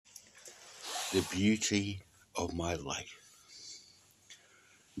The beauty of my life.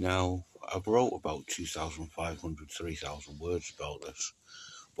 Now, I've wrote about 2,500, 3,000 words about this,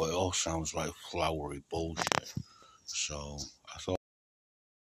 but it all sounds like flowery bullshit. So, I thought,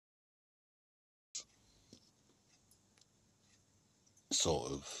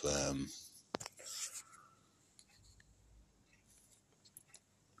 sort of,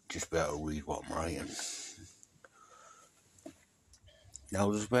 just better read what I'm writing. Now,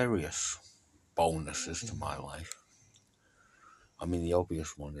 there's various bonuses to my life. I mean, the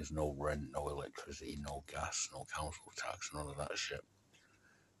obvious one is no rent, no electricity, no gas, no council tax, none of that shit,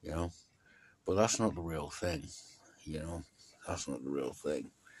 you know? But that's not the real thing, you know? That's not the real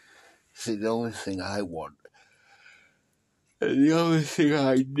thing. See, the only thing I want, and the only thing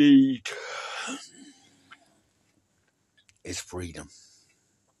I need, is freedom.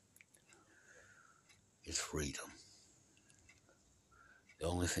 It's freedom. The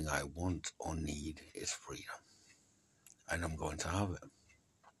only thing I want or need is freedom. And I'm going to have it.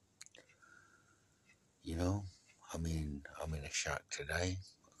 You know? I mean, I'm in a shack today.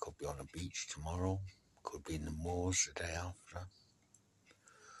 I could be on a beach tomorrow. Could be in the moors the day after.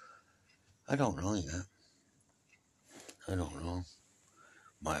 I don't know yet. I don't know.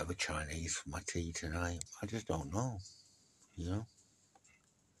 Might have a Chinese for my tea tonight. I just don't know. You know?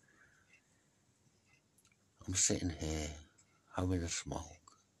 I'm sitting here having a smoke,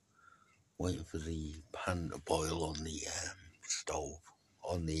 waiting for the pan to boil on the stove,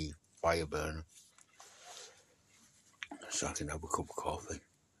 on the fire burner, so I can have a cup of coffee.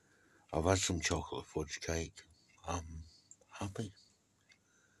 I've had some chocolate fudge cake. I'm happy.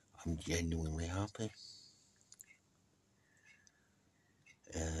 I'm genuinely happy.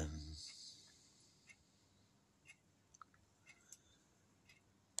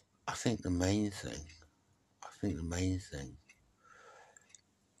 I think the main thing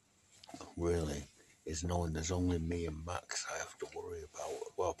really is knowing there's only me and Max I have to worry about.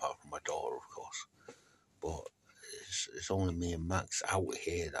 Well, apart from my daughter, of course. But it's only me and Max out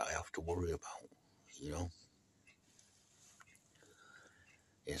here that I have to worry about, you know?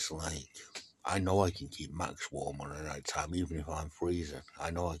 It's like, I know I can keep Max warm on a night time, even if I'm freezing.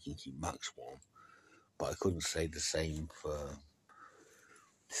 I know I can keep Max warm. But I couldn't say the same for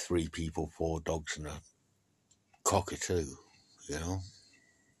 3 people, 4 dogs, and a cockatoo, you know?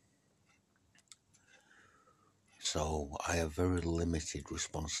 So I have very limited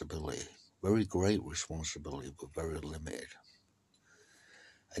responsibility. Very great responsibility, but very limited.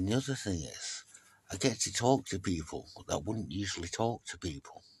 And the other thing is, I get to talk to people that wouldn't usually talk to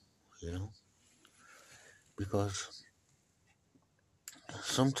people, you know? Because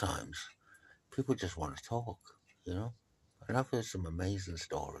sometimes people just want to talk, you know? And I've heard some amazing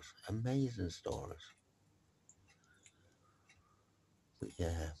stories. But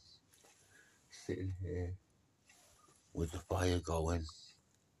yeah, sitting here with the fire going,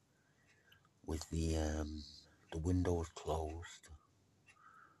 with the windows closed,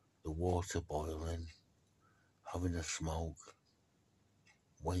 the water boiling, having a smoke,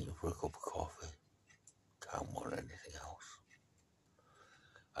 waiting for a cup of coffee. Can't want anything else.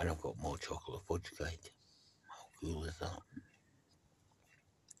 And I've got more chocolate fudge cake. How cool is that?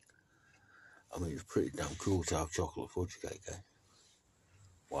 I mean, it's pretty damn cool to have chocolate fudge cake, eh?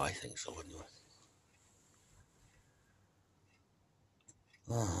 Well, I think so anyway.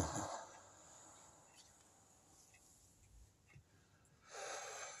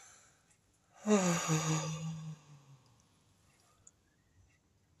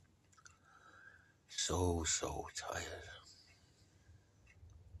 So tired.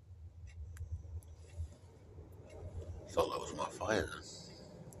 Thought that was my fire then.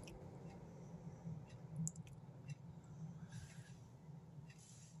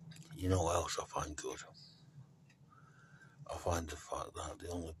 You know what else I find good? I find the fact that the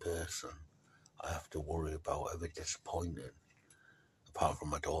only person I have to worry about ever disappointing, apart from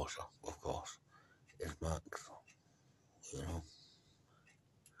my daughter, of course, is Max. You know?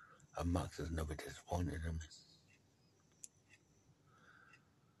 And Max has never disappointed me.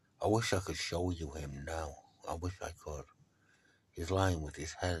 I wish I could show you him now. I wish I could. He's lying with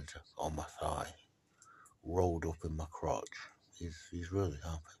his head on my thigh, rolled up in my crotch. He's really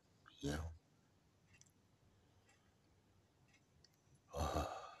happy, you know.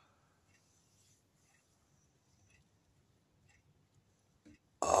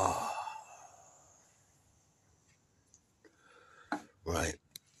 Right.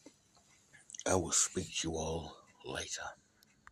 I will speak to you all later.